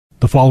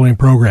The following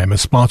program is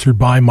sponsored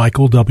by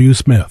Michael W.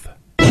 Smith.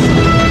 The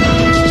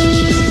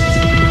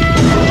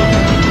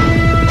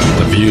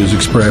views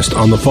expressed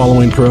on the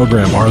following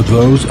program are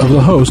those of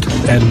the host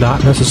and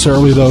not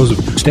necessarily those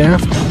of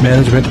staff,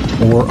 management,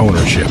 or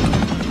ownership.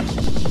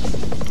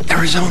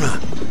 Arizona,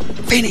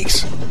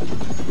 Phoenix,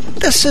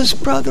 this is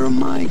Brother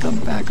Mike. I'm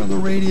back on the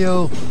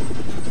radio.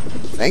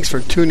 Thanks for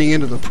tuning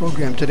into the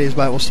program. Today's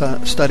Bible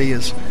study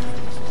is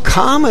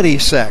comedy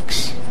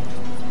sex.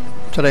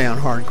 Today on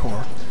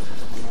Hardcore.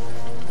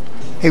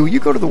 Hey, will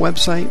you go to the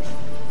website?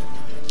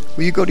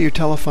 Will you go to your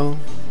telephone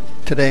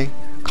today?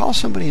 Call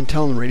somebody and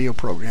tell them the radio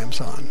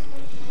program's on.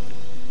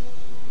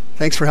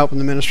 Thanks for helping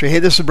the ministry. Hey,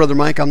 this is Brother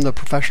Mike. I'm the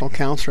professional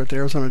counselor at the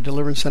Arizona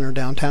Deliverance Center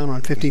downtown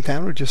on 15th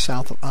Avenue, just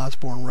south of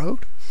Osborne Road.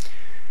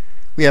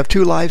 We have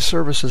 2 live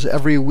services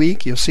every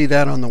week. You'll see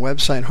that on the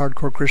website,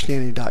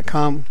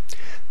 hardcorechristianity.com.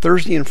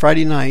 Thursday and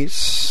Friday nights,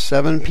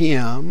 7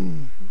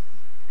 p.m.,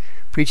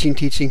 preaching,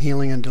 teaching,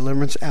 healing, and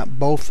deliverance at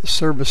both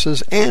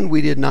services. And we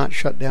did not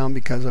shut down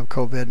because of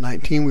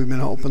COVID-19. We've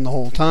been open the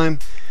whole time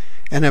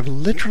and have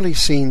literally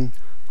seen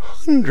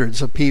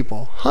hundreds of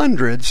people,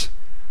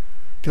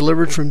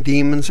 delivered from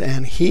demons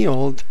and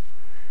healed.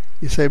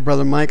 You say,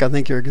 Brother Mike, I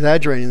think you're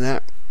exaggerating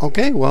that.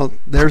 Okay, well,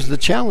 there's the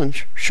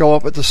challenge. Show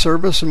up at the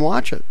service and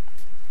watch it.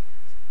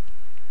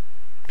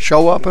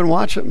 Show up and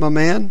watch it, my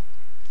man.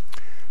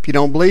 If you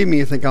don't believe me,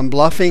 you think I'm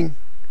bluffing.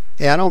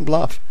 Hey, I don't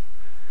bluff.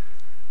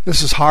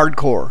 This is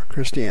hardcore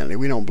Christianity.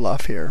 We don't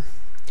bluff here.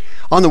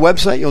 On the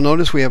website, you'll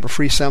notice we have a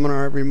free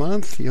seminar every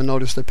month. You'll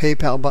notice the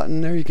PayPal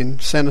button there. You can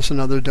send us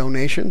another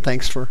donation.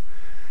 Thanks for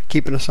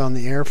keeping us on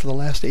the air for the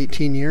last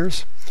 18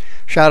 years.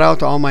 Shout out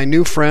to all my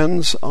new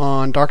friends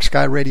on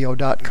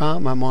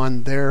darkskyradio.com. I'm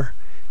on their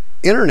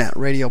internet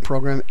radio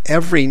program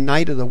every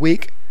night of the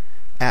week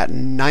at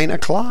 9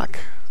 o'clock.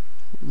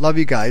 Love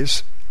you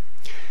guys.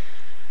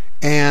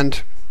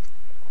 And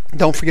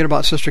don't forget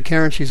about Sister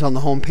Karen. She's on the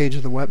home page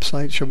of the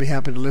website. She'll be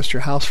happy to list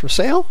your house for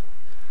sale.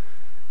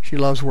 She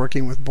loves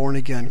working with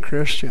born-again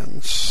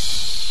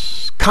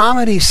Christians.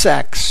 Comedy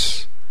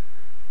sex.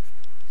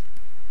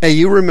 Hey,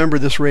 you remember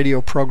this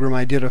radio program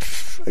I did,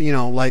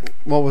 like,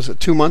 what was it,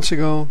 2 months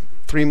ago,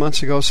 3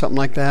 months ago, something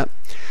like that?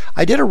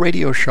 I did a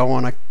radio show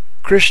on a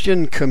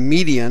Christian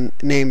comedian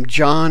named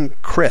John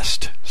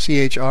Crist,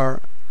 C-R-I-S-T,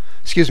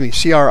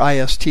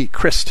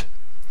 Crist.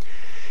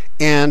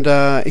 And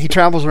he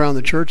travels around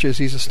the churches.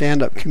 He's a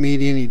stand-up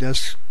comedian. He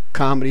does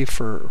comedy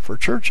for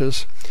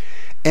churches.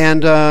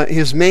 And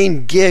his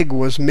main gig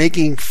was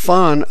making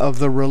fun of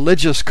the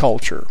religious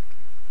culture.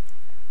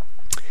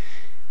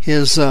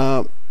 His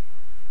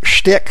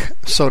shtick,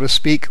 so to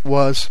speak,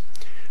 was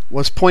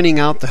pointing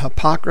out the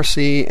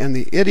hypocrisy and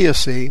the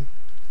idiocy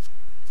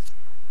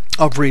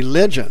of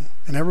religion.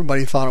 And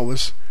everybody thought it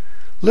was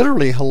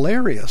literally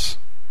hilarious.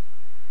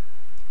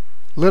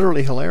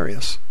 Literally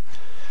hilarious.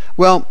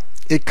 Well,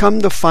 it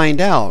come to find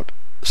out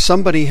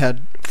somebody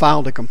had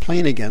filed a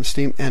complaint against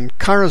him, and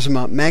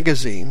Charisma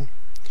magazine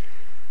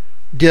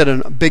did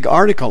a big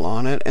article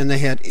on it, and they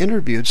had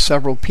interviewed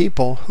several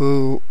people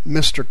who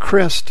Mr.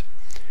 Crist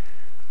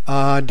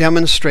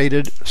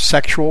demonstrated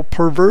sexual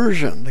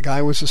perversion. The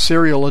guy was a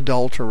serial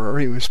adulterer.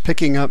 He was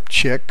picking up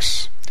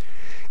chicks,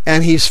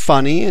 and he's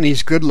funny, and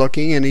he's good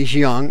looking, and he's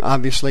young.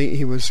 Obviously,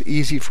 it was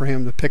easy for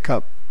him to pick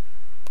up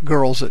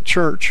girls at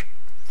church.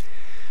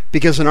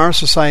 Because in our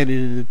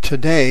society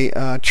today,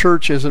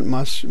 church isn't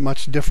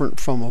much different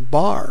from a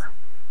bar.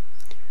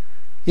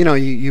 You know,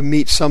 you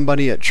meet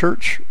somebody at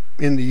church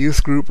in the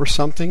youth group or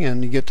something,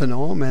 and you get to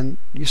know them, and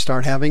you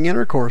start having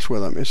intercourse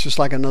with them. It's just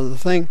like another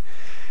thing.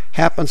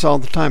 Happens all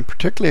the time,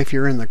 particularly if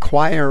you're in the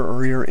choir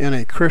or you're in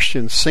a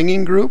Christian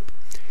singing group.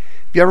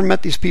 Have you ever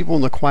met these people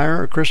in the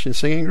choir or Christian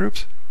singing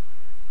groups?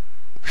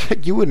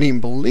 You wouldn't even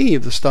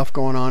believe the stuff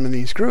going on in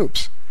these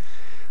groups.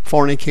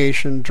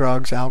 Fornication,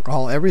 drugs,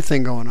 alcohol,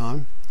 everything going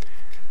on.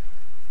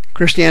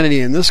 Christianity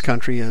in this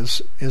country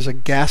is a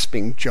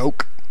gasping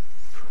joke.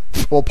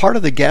 Well, part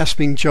of the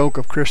gasping joke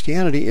of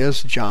Christianity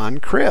is John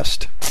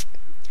Crist.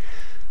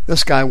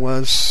 This guy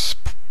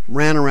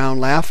ran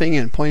around laughing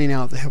and pointing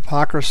out the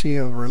hypocrisy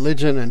of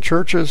religion and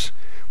churches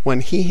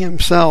when he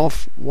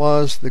himself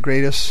was the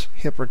greatest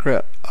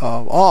hypocrite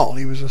of all.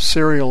 He was a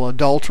serial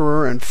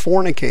adulterer and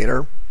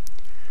fornicator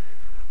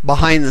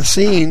behind the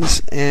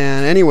scenes.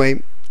 And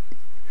anyway,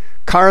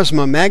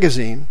 Charisma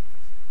magazine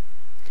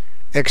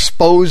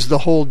exposed the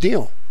whole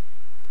deal.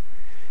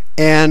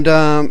 And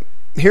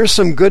here's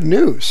some good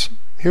news.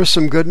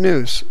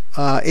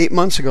 8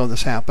 months ago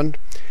this happened.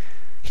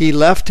 He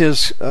left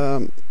his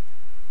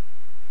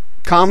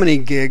comedy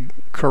gig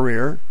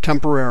career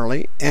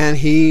temporarily, and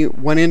he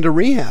went into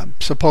rehab,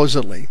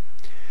 supposedly.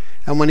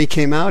 And when he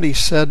came out, he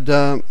said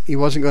he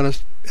wasn't going to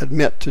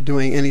admit to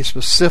doing any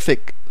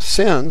specific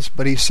sins,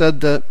 but he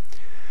said that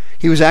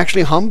he was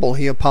actually humble.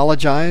 He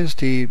apologized.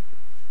 He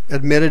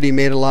admitted he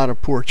made a lot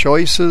of poor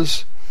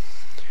choices.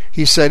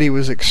 He said he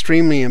was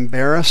extremely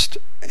embarrassed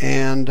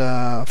and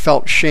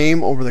felt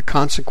shame over the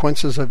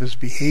consequences of his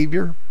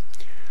behavior.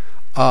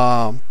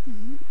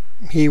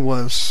 He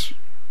was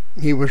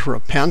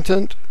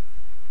repentant.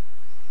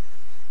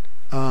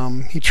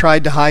 He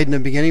tried to hide in the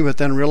beginning, but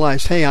then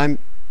realized, hey, I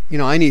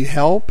need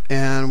help,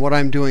 and what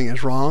I'm doing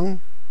is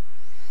wrong.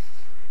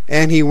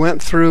 And he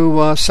went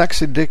through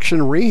sex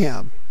addiction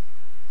rehab.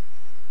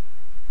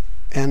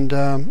 And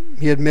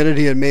he admitted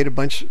he had made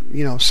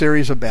a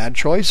series of bad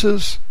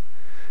choices.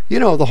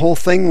 The whole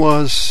thing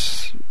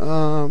was,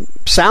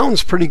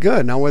 sounds pretty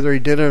good. Now, whether he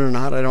did it or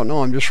not, I don't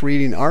know. I'm just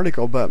reading the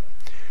article, but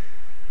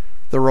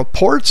the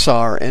reports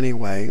are,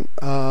 anyway,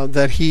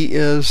 that he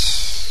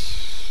is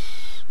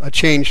a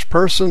changed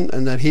person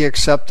and that he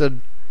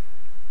accepted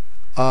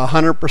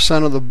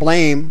 100% of the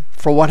blame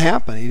for what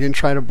happened. He didn't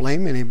try to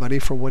blame anybody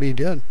for what he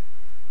did.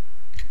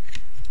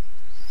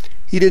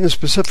 He didn't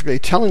specifically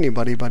tell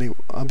anybody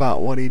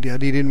about what he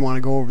did. He didn't want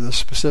to go over the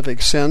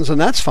specific sins,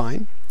 and that's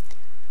fine.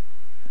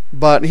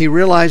 But he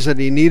realized that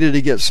he needed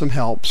to get some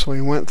help, so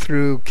he went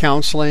through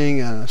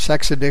counseling,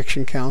 sex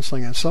addiction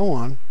counseling, and so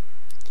on.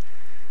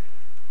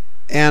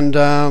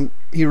 And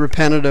he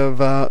repented of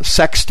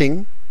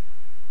sexting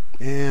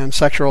and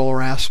sexual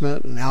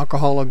harassment and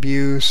alcohol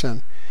abuse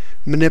and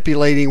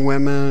manipulating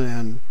women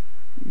and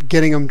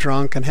getting them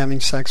drunk and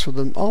having sex with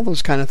them, all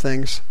those kind of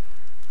things.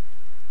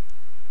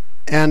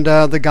 And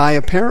the guy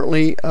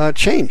apparently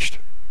changed,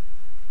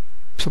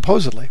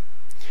 supposedly.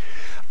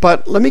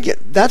 But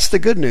that's the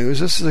good news.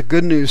 This is a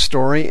good news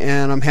story,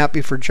 and I'm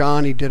happy for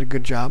John. He did a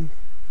good job.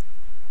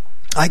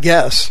 I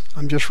guess.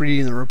 I'm just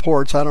reading the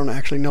reports. I don't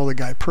actually know the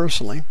guy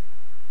personally.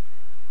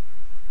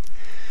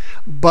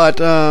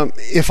 But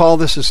if all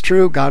this is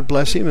true, God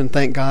bless him, and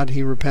thank God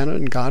he repented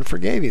and God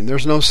forgave him.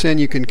 There's no sin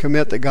you can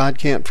commit that God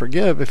can't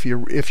forgive if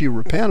you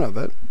repent of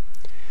it.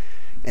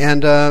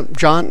 And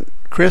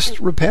Crist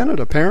repented,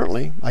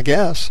 apparently, I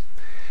guess.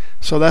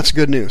 So that's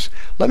good news.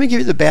 Let me give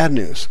you the bad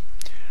news.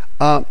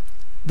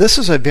 This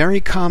is a very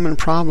common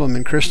problem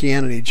in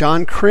Christianity.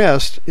 John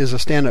Crist is a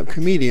stand-up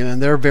comedian,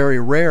 and they're very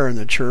rare in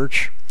the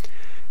church.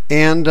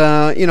 And,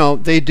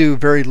 they do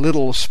very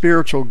little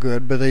spiritual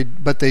good,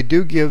 but they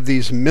do give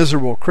these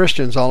miserable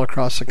Christians all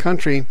across the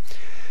country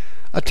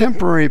a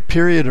temporary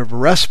period of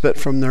respite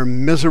from their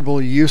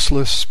miserable,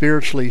 useless,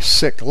 spiritually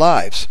sick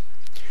lives.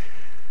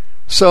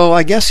 So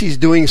I guess he's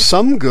doing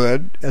some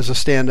good as a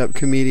stand-up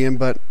comedian,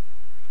 but,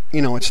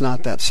 it's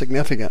not that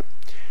significant.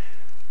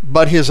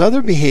 But his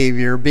other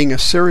behavior, being a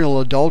serial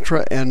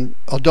adulterer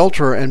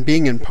and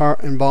being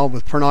involved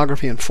with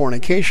pornography and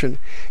fornication,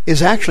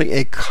 is actually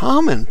a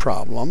common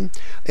problem,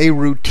 a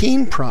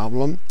routine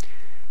problem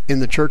in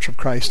the Church of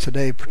Christ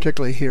today,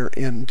 particularly here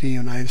in the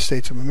United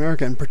States of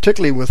America, and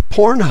particularly with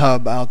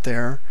Pornhub out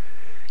there.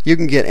 You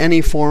can get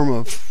any form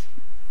of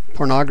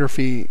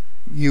pornography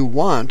you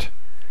want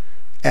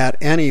at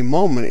any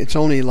moment. It's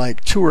only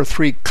like 2 or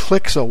 3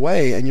 clicks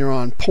away, and you're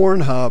on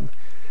Pornhub,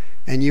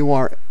 and you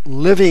are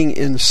living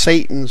in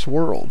Satan's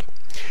world.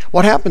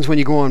 What happens when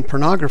you go on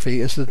pornography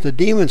is that the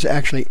demons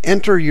actually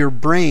enter your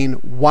brain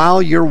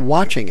while you're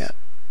watching it.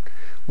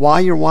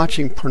 While you're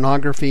watching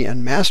pornography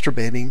and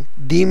masturbating,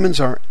 demons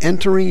are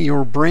entering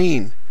your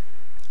brain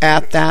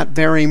at that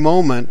very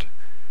moment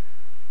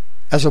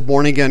as a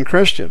born-again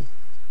Christian.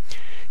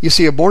 You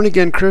see, a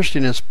born-again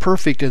Christian is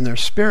perfect in their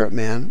spirit,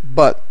 man,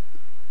 but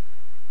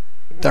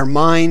their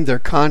mind, their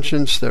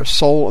conscience, their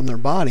soul, and their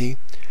body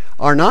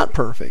are not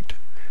perfect.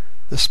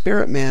 The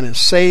spirit man is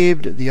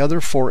saved. The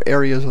other 4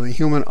 areas of the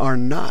human are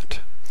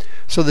not.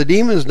 So the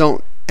demons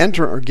don't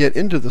enter or get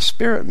into the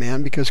spirit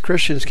man because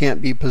Christians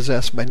can't be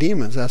possessed by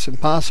demons. That's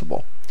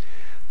impossible.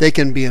 They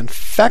can be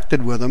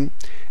infected with them,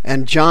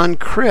 and John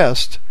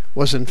Crist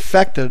was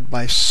infected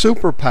by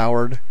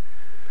superpowered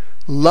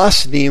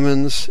lust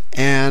demons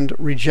and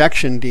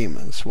rejection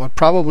demons. What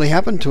probably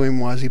happened to him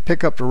was he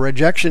picked up a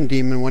rejection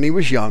demon when he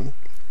was young,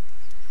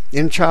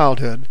 in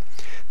childhood.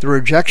 The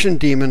rejection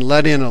demon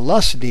let in a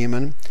lust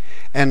demon,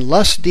 and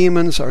lust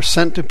demons are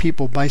sent to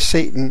people by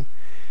Satan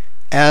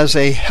as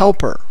a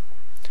helper.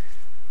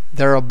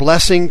 They're a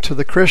blessing to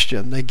the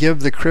Christian. They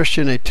give the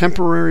Christian a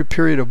temporary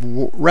period of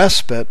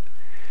respite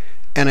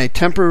and a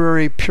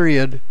temporary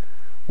period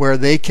where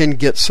they can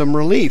get some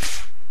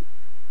relief.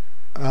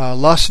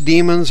 Lust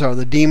demons are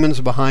the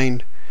demons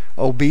behind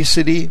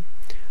obesity,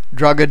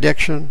 drug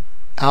addiction,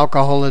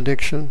 alcohol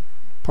addiction,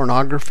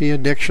 pornography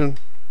addiction.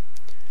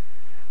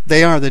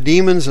 They are the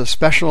demons that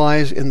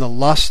specialize in the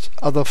lust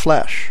of the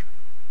flesh.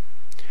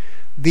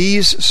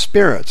 These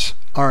spirits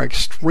are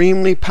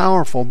extremely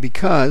powerful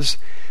because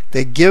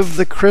they give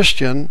the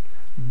Christian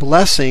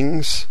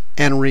blessings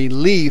and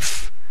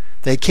relief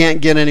they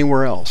can't get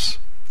anywhere else.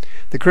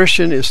 The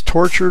Christian is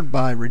tortured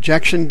by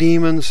rejection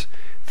demons,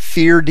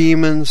 fear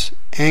demons,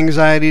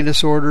 anxiety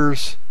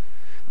disorders,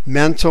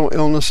 mental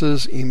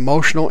illnesses,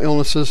 emotional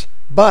illnesses,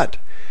 but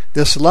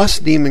this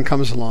lust demon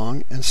comes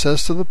along and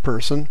says to the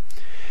person,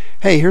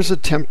 hey, here's a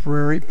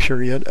temporary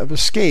period of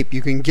escape.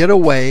 You can get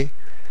away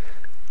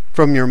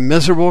from your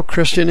miserable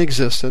Christian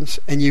existence,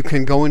 and you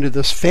can go into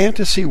this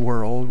fantasy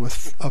world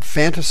of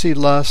fantasy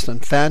lust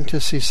and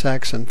fantasy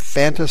sex and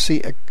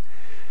fantasy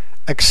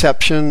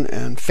acceptation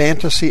and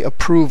fantasy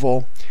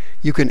approval.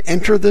 You can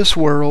enter this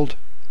world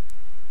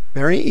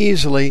very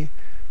easily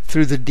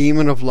through the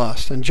demon of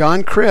lust. And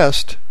John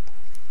Crist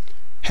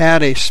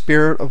had a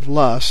spirit of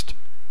lust,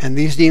 and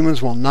these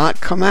demons will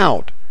not come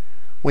out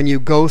when you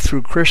go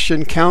through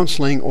Christian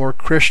counseling or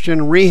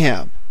Christian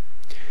rehab.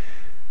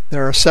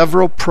 There are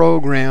several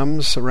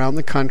programs around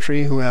the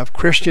country who have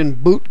Christian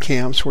boot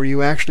camps where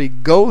you actually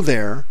go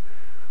there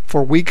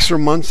for weeks or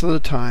months at a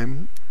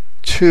time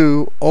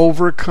to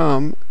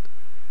overcome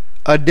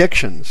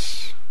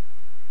addictions.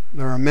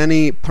 There are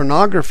many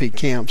pornography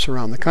camps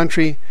around the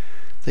country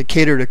that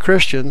cater to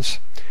Christians.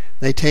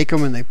 They take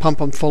them and they pump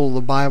them full of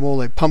the Bible,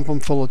 they pump them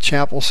full of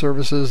chapel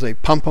services, they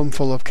pump them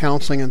full of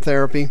counseling and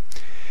therapy.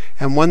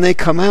 And when they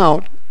come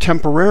out,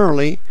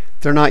 temporarily,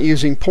 they're not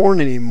using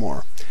porn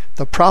anymore.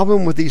 The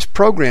problem with these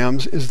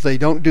programs is they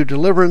don't do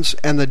deliverance,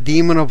 and the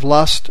demon of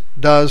lust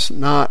does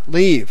not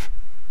leave.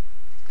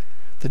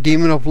 The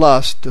demon of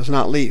lust does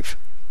not leave.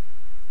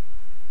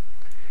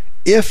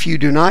 If you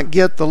do not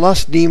get the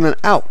lust demon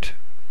out,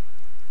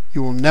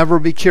 you will never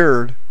be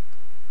cured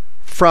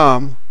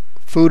from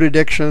food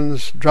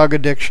addictions, drug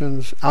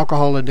addictions,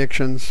 alcohol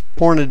addictions,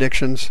 porn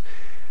addictions,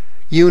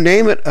 you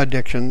name it,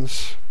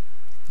 addictions.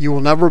 You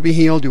will never be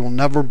healed. You will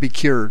never be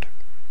cured.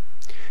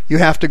 You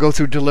have to go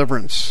through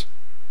deliverance.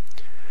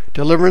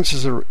 Deliverance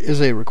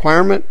is a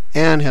requirement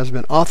and has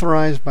been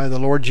authorized by the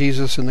Lord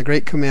Jesus in the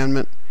Great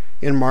Commandment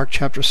in Mark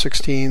chapter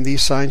 16.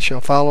 These signs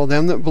shall follow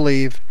them that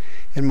believe.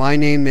 In my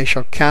name they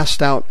shall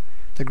cast out,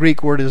 the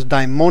Greek word is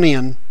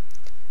daimonion,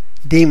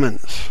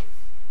 demons.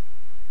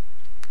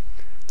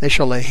 They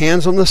shall lay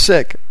hands on the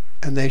sick,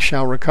 and they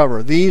shall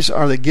recover. These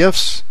are the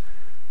gifts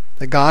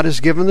that God has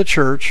given the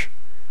church,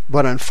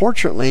 but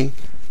unfortunately,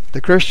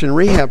 the Christian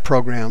rehab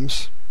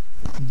programs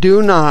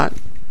do not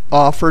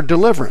offer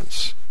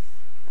deliverance.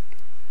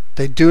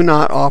 They do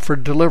not offer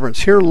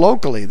deliverance. Here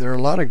locally, there are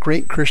a lot of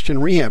great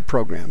Christian rehab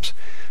programs.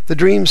 The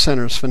Dream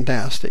Center is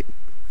fantastic.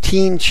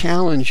 Teen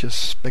Challenge is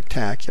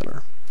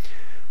spectacular.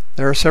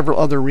 There are several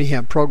other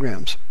rehab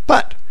programs.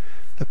 But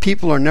the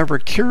people are never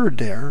cured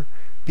there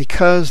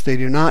because they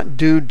do not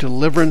do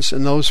deliverance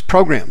in those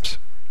programs.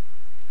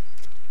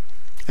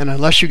 And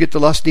unless you get the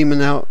lust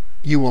demon out,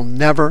 you will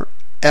never,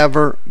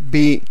 ever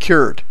be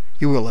cured.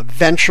 You will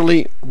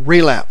eventually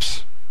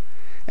relapse.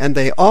 And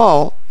they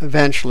all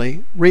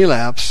eventually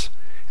relapse,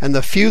 and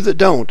the few that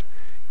don't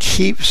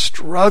keep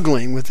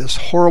struggling with this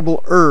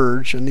horrible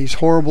urge and these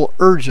horrible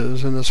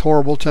urges and this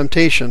horrible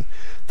temptation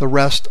the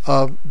rest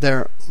of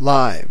their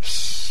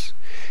lives.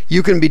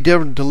 You can be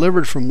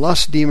delivered from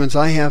lust demons.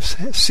 I have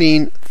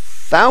seen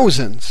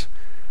thousands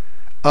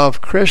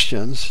of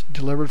Christians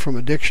delivered from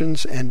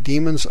addictions and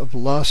demons of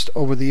lust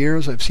over the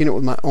years. I've seen it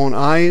with my own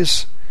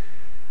eyes.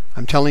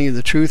 I'm telling you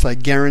the truth. I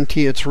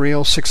guarantee it's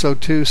real.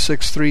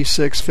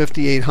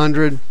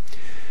 602-636-5800.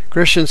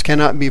 Christians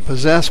cannot be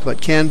possessed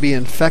but can be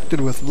infected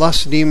with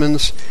lust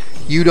demons.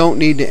 You don't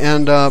need to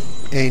end up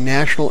a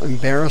national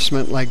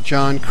embarrassment like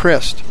John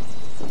Crist.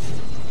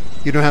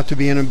 You don't have to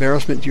be an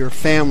embarrassment to your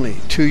family,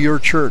 to your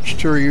church,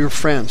 to your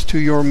friends, to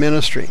your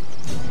ministry.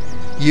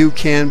 You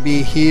can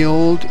be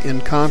healed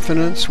in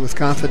confidence with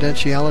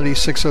confidentiality.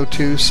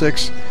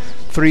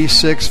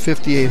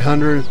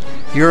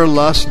 602-636-5800. Your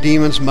lust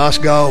demons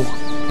must go.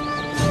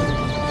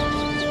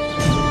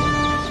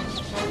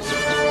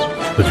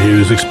 The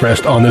views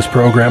expressed on this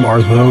program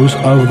are those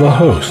of the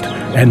host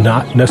and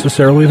not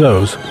necessarily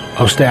those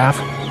of staff,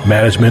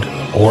 management,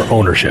 or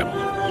ownership.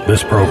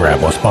 This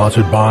program was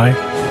sponsored by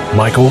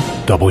Michael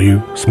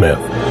W. Smith.